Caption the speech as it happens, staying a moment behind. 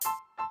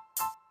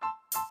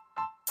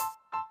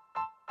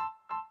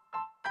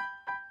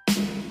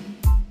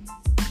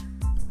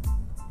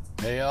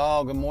Hey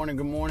y'all, good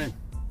morning.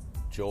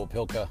 Joel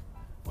Pilka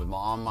with my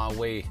On My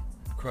Way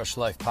Crush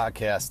Life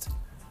podcast.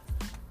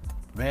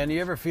 Man, do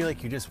you ever feel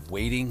like you're just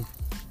waiting?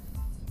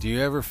 Do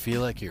you ever feel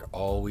like you're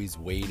always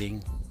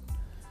waiting?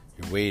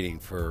 You're waiting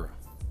for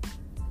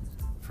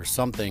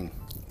something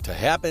to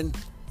happen,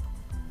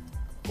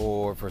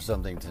 or for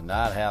something to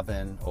not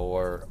happen,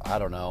 or I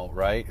don't know,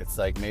 right? It's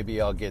like maybe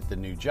I'll get the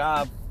new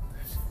job,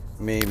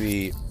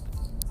 maybe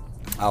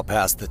I'll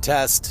pass the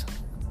test,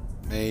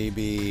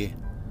 maybe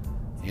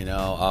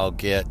I'll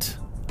get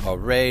a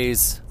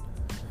raise.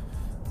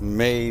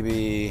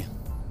 Maybe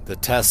the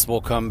test will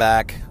come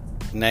back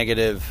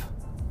negative.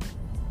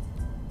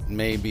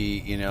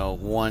 Maybe,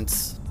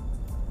 once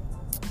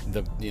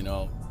the,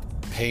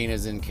 pain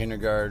is in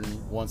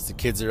kindergarten, once the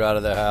kids are out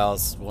of the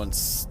house,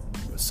 once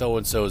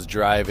so-and-so is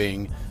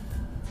driving,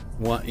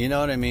 you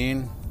know what I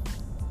mean?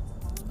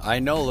 I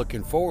know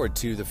looking forward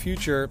to the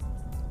future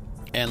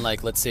and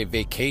let's say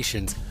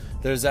vacations.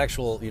 There's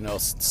actual,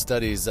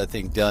 studies I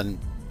think done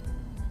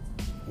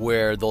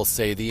where they'll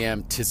say the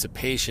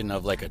anticipation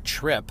of a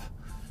trip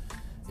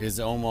is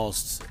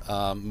almost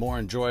more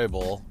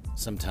enjoyable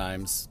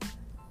sometimes.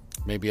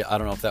 Maybe, I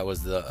don't know if that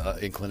was the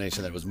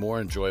inclination that it was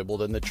more enjoyable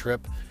than the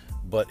trip,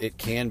 but it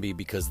can be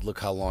because look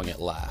how long it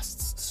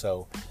lasts.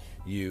 So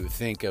you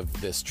think of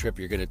this trip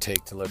you're going to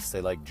take to, let's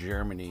say,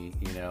 Germany,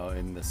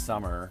 in the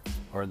summer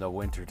or in the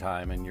winter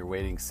time, and you're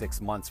waiting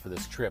 6 months for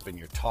this trip, and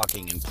you're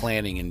talking and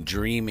planning and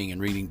dreaming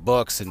and reading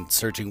books and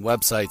searching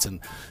websites and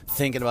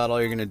thinking about all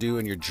you're going to do,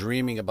 and you're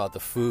dreaming about the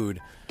food,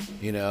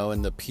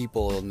 and the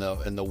people and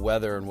the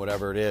weather and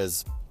whatever it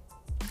is.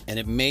 And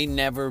it may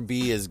never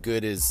be as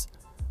good as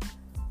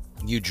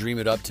you dream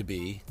it up to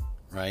be,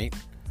 right?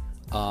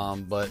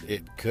 But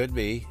it could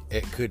be.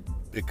 It could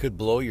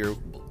blow your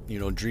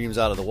dreams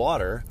out of the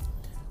water,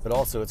 but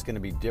also it's going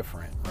to be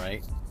different,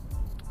 right?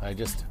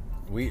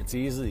 We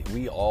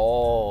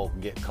all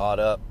get caught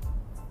up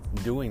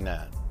doing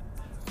that,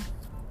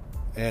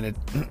 and it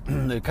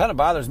it kind of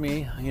bothers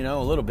me,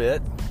 a little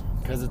bit,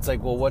 because it's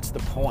well, what's the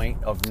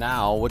point of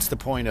now? What's the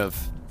point of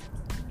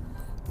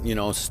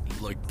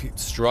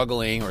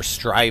struggling or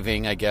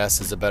striving? I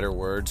guess is a better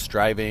word,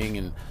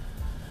 striving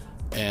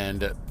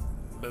and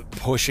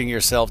pushing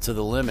yourself to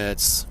the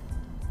limits,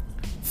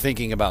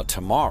 thinking about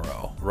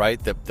tomorrow,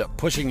 right? The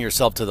pushing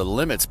yourself to the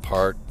limits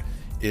part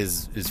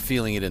is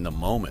feeling it in the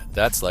moment.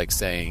 That's like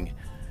saying,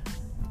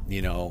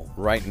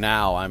 right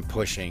now I'm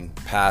pushing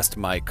past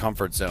my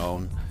comfort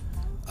zone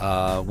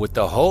with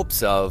the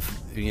hopes of,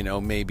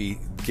 maybe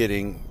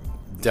getting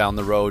down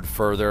the road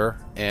further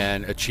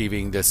and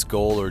achieving this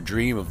goal or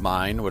dream of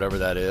mine, whatever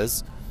that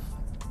is.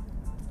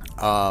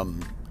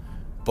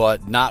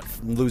 But not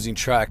losing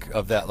track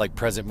of that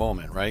present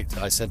moment, right?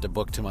 I sent a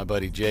book to my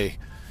buddy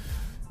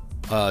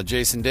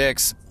Jason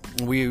Dix.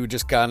 We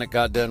just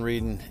got done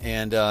reading,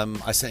 and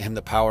I sent him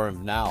The Power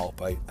of Now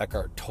by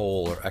Eckhart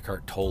Tolle, or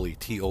Eckhart Tolle,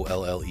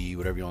 Tolle,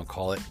 whatever you want to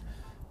call it.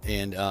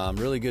 And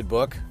really good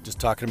book, just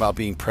talking about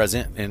being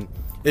present. And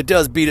it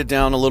does beat it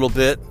down a little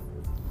bit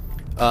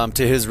to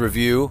his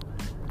review,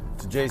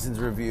 to Jason's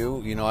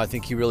review. I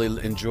think he really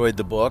enjoyed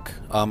the book.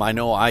 I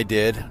know I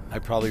did. I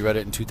probably read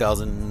it in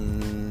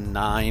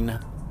 2009.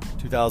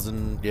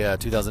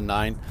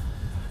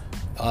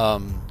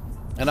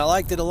 And I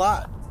liked it a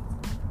lot.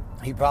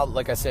 He probably,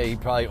 like I say, he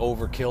probably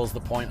overkills the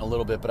point a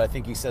little bit, but I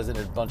think he says it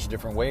in a bunch of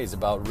different ways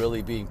about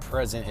really being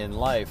present in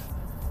life,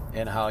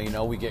 and how,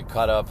 we get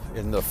caught up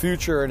in the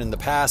future and in the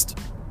past.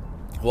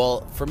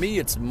 Well, for me,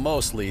 it's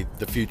mostly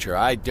the future.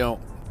 I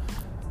don't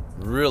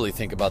really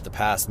think about the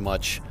past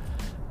much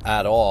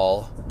at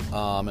all,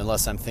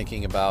 unless I'm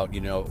thinking about,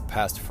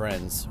 past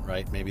friends,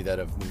 right? Maybe that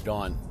have moved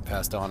on,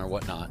 passed on or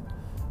whatnot.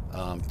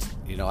 I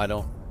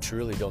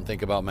don't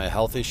think about my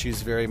health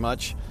issues very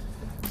much.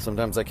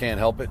 Sometimes I can't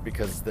help it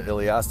because the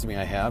ileostomy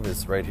I have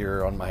is right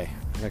here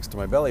next to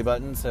my belly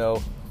button.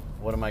 So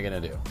what am I going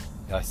to do?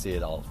 I see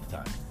it all the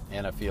time,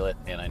 and I feel it,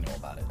 and I know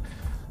about it.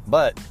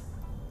 But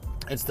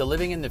it's the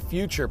living in the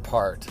future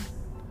part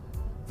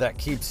that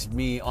keeps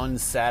me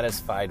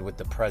unsatisfied with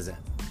the present.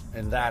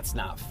 And that's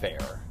not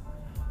fair,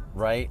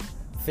 right?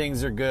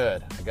 Things are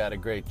good. I got a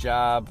great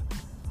job,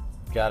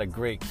 got a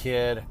great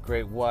kid,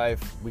 great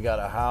wife. We got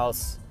a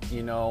house,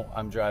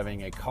 I'm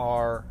driving a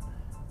car.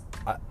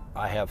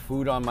 I have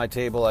food on my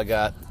table. I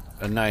got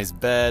a nice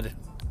bed,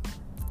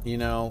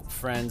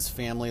 friends,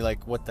 family.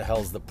 What the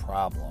hell's the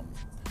problem?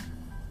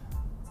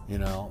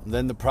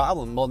 Then the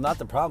problem, well, not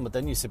the problem, but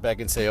then you sit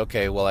back and say,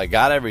 okay, well, I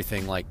got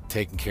everything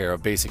taken care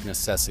of, basic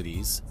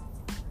necessities.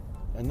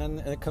 And then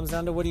it comes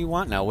down to, what do you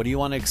want now? What do you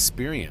want to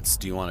experience?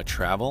 Do you want to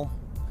travel?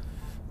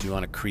 Do you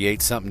want to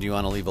create something? Do you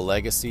want to leave a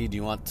legacy? Do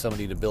you want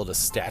somebody to build a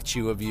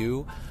statue of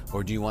you?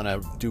 Or do you want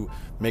to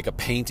make a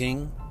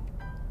painting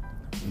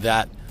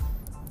that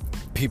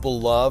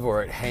people love,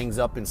 or it hangs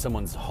up in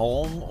someone's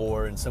home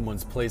or in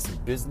someone's place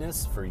of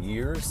business for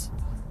years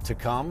to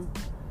come?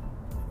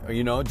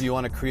 Or, do you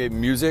want to create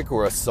music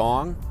or a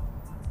song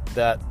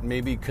that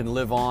maybe can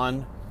live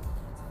on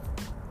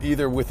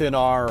either within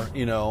our,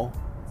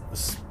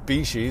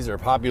 species or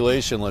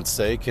population, let's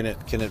say? Can it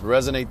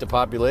resonate to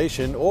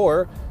population,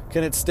 or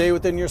can it stay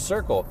within your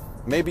circle?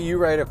 Maybe you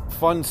write a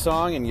fun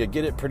song and you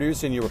get it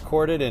produced and you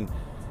record it, and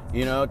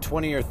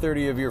 20 or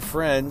 30 of your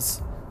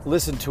friends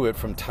listen to it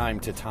from time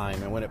to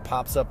time, and when it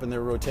pops up in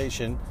their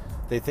rotation,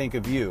 they think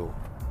of you.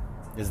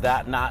 Is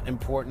that not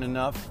important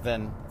enough?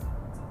 Then,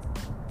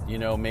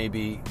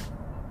 maybe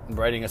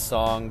writing a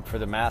song for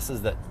the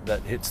masses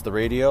that hits the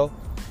radio.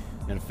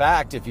 In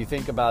fact, if you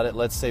think about it,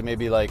 let's say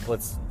maybe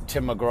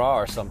Tim McGraw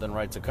or something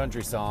writes a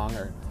country song,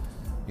 or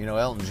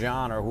Elton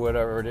John or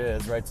whatever it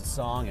is writes a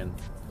song, and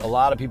a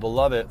lot of people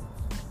love it,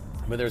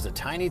 but there's a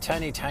tiny,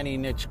 tiny, tiny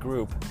niche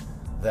group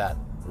that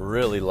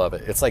really love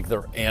it. It's like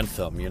their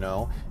anthem,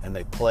 and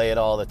they play it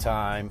all the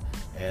time,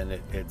 and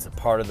it's a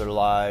part of their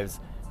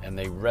lives, and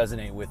they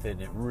resonate with it,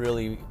 and it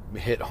really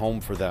hit home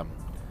for them.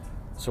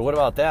 So what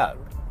about that?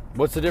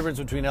 What's the difference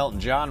between Elton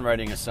John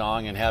writing a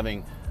song and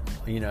having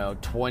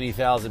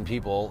 20,000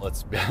 people,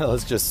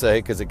 let's just say,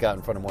 because it got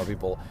in front of more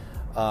people,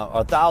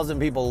 1,000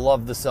 people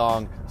love the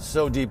song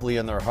so deeply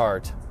in their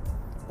heart?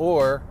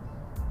 Or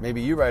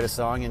maybe you write a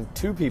song and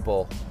 2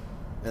 people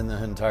in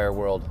the entire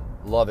world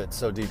love it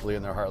so deeply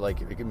in their heart,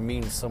 like it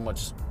means so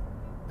much,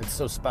 it's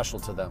so special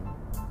to them,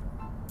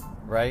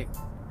 right?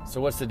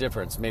 So what's the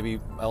difference? Maybe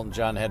Elton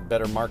John had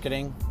better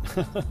marketing,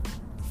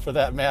 for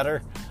that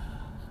matter.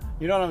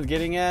 You know what I'm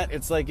getting at?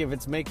 It's like, if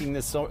it's making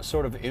this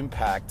sort of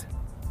impact,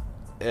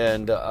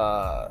 and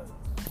at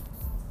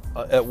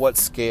what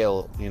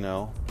scale,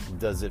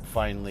 does it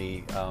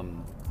finally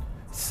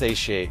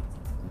satiate?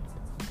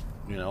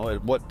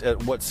 At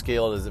what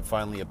scale does it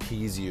finally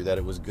appease you that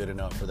it was good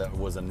enough, or that it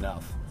was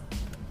enough?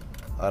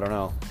 I don't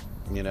know.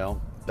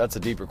 That's a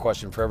deeper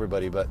question for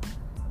everybody, but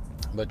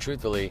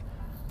truthfully,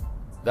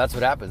 that's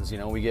what happens.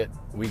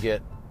 We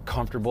get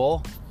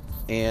comfortable,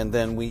 and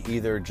then we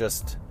either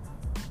just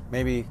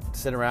maybe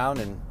sit around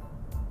and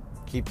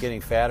keep getting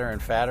fatter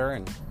and fatter,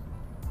 and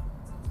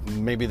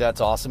maybe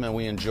that's awesome and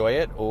we enjoy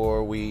it,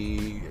 or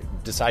we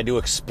decide to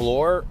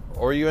explore,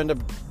 or you end up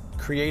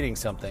creating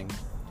something,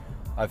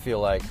 I feel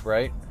like,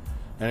 right?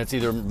 And it's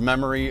either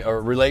memory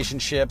or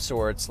relationships,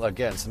 or it's,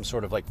 again, some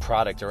sort of like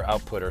product or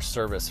output or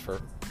service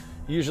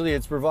usually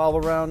it's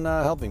revolve around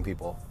helping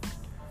people.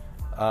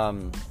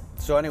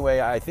 So anyway,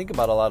 I think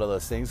about a lot of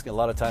those things. A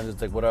lot of times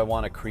it's like, what do I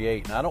want to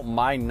create? And I don't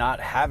mind not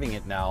having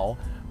it now,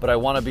 but I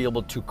want to be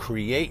able to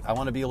create. I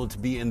want to be able to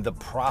be in the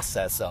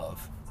process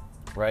of,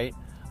 right?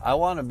 I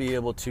want to be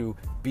able to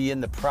be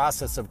in the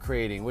process of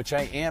creating, which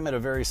I am at a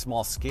very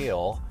small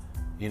scale,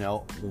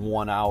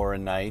 1 hour a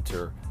night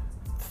or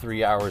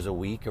 3 hours a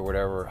week, or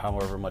whatever,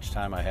 however much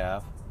time I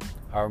have,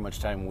 however much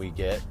time we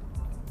get.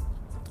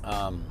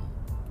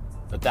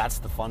 But that's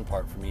the fun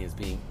part for me, is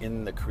being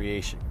in the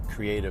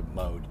creative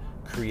mode,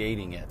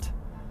 creating it,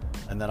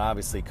 and then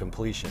obviously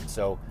completion.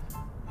 So,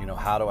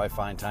 how do I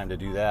find time to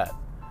do that?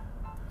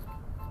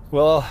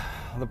 Well,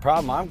 the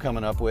problem I'm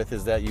coming up with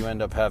is that you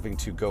end up having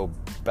to go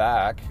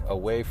back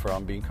away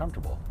from being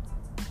comfortable.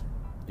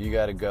 You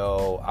got to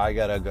go, I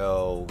got to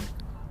go.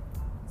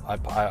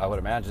 I would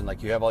imagine,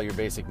 like, you have all your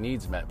basic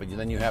needs met, but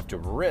then you have to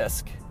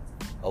risk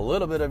a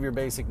little bit of your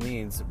basic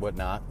needs,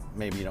 whatnot.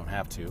 Maybe you don't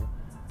have to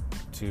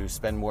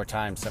spend more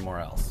time somewhere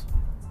else,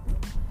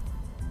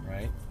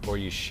 right? Or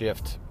you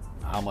shift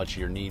how much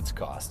your needs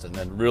cost, and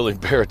then really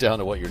bear it down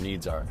to what your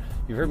needs are.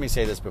 You've heard me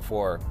say this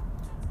before.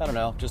 I don't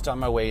know, just on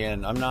my way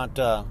in. I'm not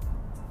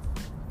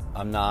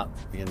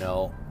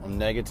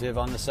negative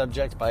on the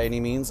subject by any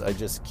means. I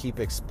just keep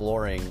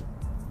exploring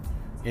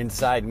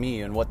inside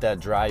me and what that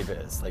drive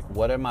is. Like,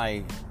 what am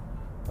I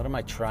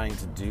trying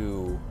to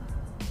do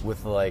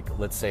with, like,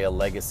 let's say, a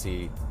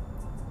legacy?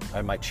 I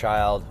have my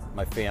child,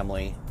 my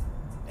family,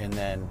 and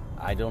then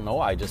I don't know,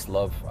 I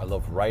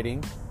love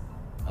writing,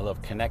 I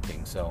love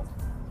connecting. So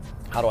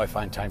how do I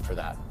find time for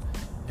that?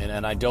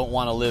 And I don't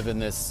want to live in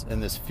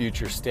this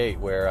future state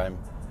where I'm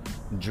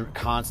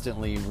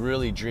constantly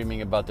really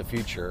dreaming about the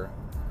future.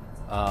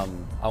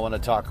 I want to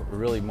talk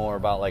really more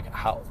about, like,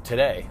 how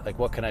today, like,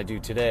 what can I do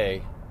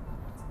today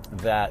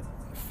that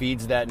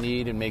feeds that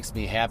need and makes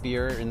me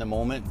happier in the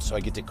moment, so I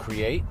get to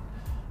create,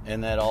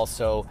 and that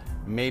also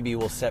maybe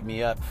will set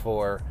me up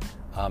for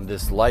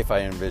this life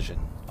I envision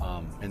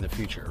in the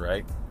future,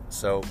 right?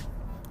 So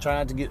try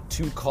not to get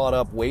too caught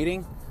up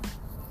waiting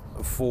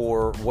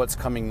for what's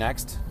coming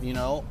next,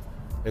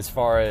 as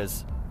far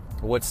as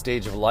what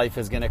stage of life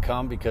is going to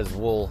come, because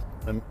we'll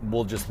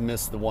just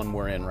miss the one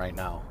we're in right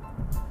now.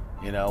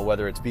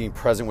 Whether it's being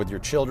present with your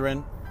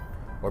children,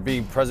 or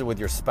being present with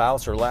your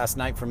spouse, or last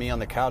night for me on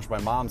the couch, my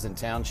mom's in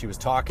town, she was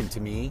talking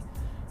to me,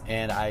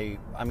 and I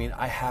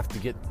have to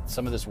get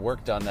some of this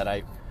work done that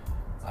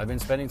I've been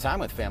spending time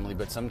with family,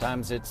 but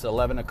sometimes it's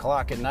 11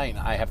 o'clock at night and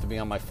I have to be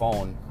on my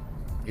phone,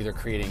 either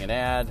creating an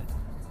ad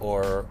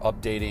or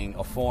updating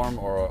a form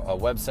or a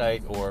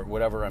website or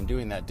whatever I'm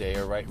doing that day,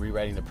 or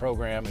rewriting the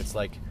program. It's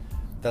like,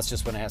 that's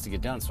just when it has to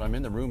get done. So I'm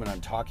in the room and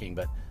I'm talking,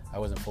 but I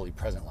wasn't fully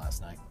present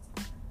last night.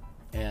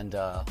 And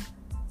I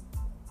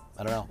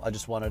don't know, I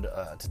just wanted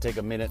to take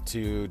a minute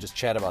to just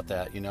chat about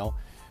that.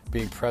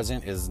 Being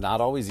present is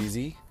not always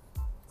easy.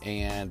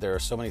 and there are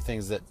so many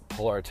things that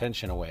pull our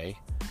attention away.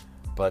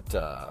 But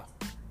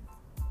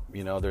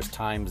there's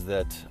times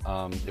that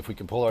if we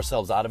can pull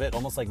ourselves out of it,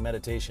 almost like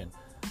meditation.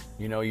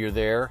 You're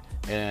there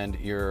and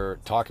you're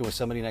talking with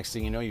somebody, next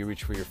thing you know, you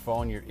reach for your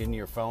phone, you're in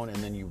your phone, and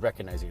then you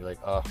recognize it. You're like,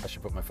 oh, I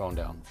should put my phone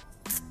down.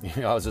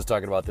 I was just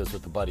talking about this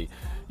with a buddy.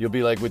 You'll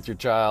be like with your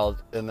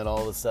child, and then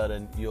all of a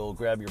sudden you'll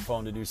grab your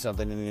phone to do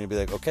something, and you'll be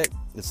like, okay,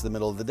 it's the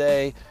middle of the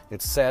day,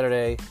 it's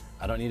Saturday,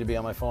 I don't need to be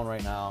on my phone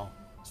right now.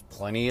 There's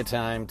plenty of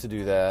time to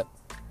do that,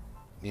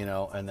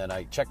 and then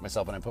I check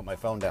myself and I put my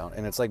phone down.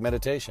 And it's like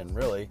meditation,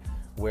 really,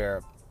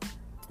 where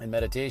in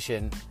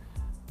meditation,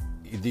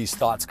 these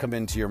thoughts come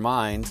into your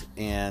mind,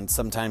 and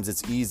sometimes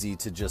it's easy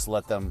to just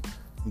let them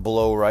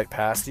blow right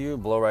past you,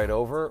 blow right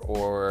over,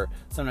 or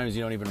sometimes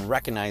you don't even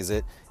recognize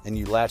it, and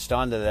you latched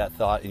onto that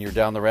thought, and you're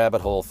down the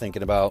rabbit hole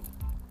thinking about,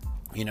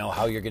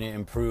 how you're going to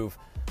improve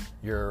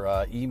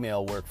your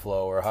email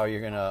workflow, or how you're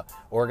going to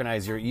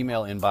organize your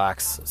email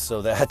inbox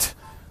so that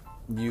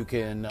you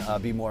can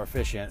be more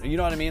efficient. You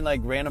know what I mean? Like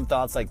random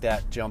thoughts like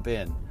that jump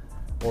in,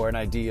 or an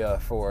idea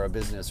for a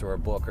business or a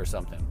book or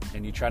something,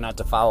 and you try not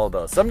to follow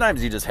those.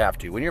 Sometimes you just have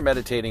to. When you're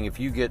meditating, if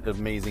you get an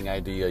amazing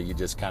idea, you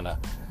just kind of,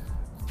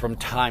 from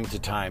time to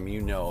time,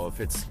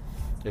 if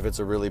it's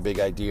a really big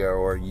idea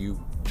or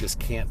you just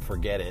can't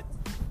forget it,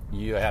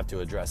 you have to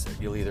address it.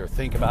 You'll either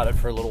think about it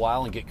for a little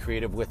while and get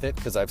creative with it,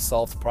 because I've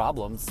solved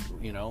problems,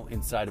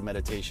 inside of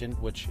meditation,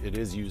 which it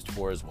is used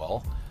for as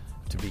well,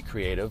 to be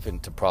creative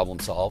and to problem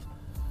solve.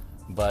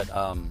 But,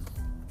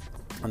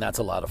 and that's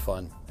a lot of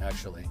fun,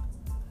 actually.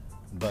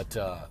 But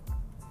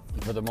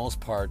for the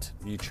most part,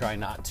 you try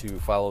not to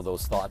follow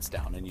those thoughts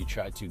down, and you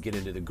try to get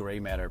into the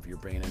gray matter of your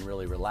brain and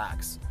really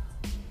relax.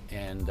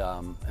 And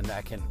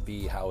that can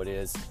be how it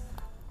is,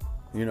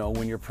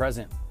 when you're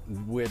present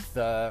with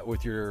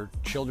your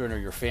children or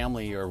your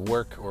family or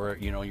work, or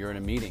you're in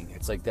a meeting.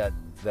 It's like that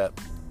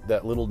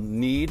little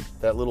need,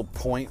 that little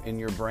point in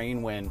your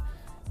brain when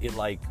it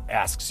like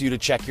asks you to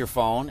check your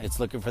phone. It's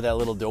looking for that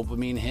little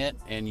dopamine hit,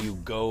 and you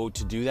go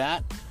to do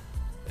that.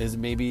 Is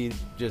maybe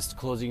just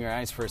closing your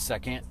eyes for a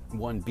second,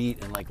 one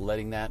beat, and like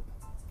letting that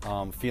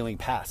feeling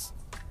pass,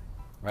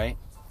 right?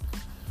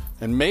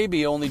 And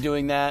maybe only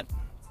doing that,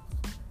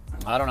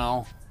 I don't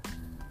know,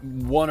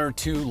 1 or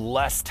 2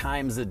 less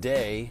times a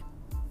day,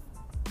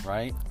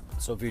 right?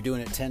 So if you're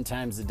doing it 10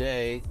 times a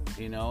day,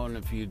 and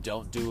if you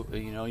don't do,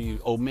 you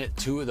omit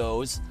 2 of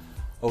those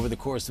over the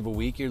course of a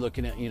week, you're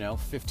looking at,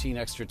 15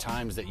 extra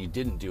times that you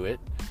didn't do it.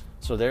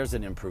 So there's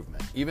an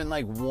improvement. Even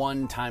like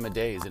 1 time a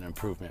day is an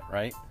improvement,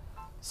 right?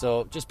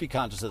 So just be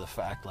conscious of the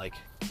fact, like,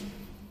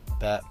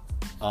 that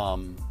a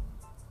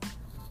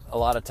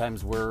lot of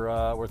times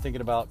we're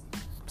thinking about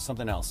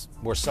something else.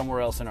 We're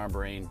somewhere else in our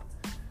brain,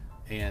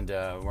 and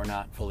we're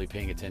not fully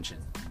paying attention.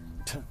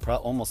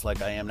 Almost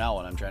like I am now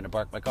when I'm trying to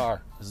park my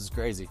car. This is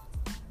crazy.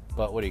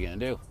 But what are you going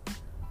to do?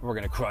 We're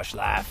going to crush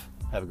life.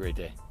 Have a great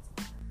day.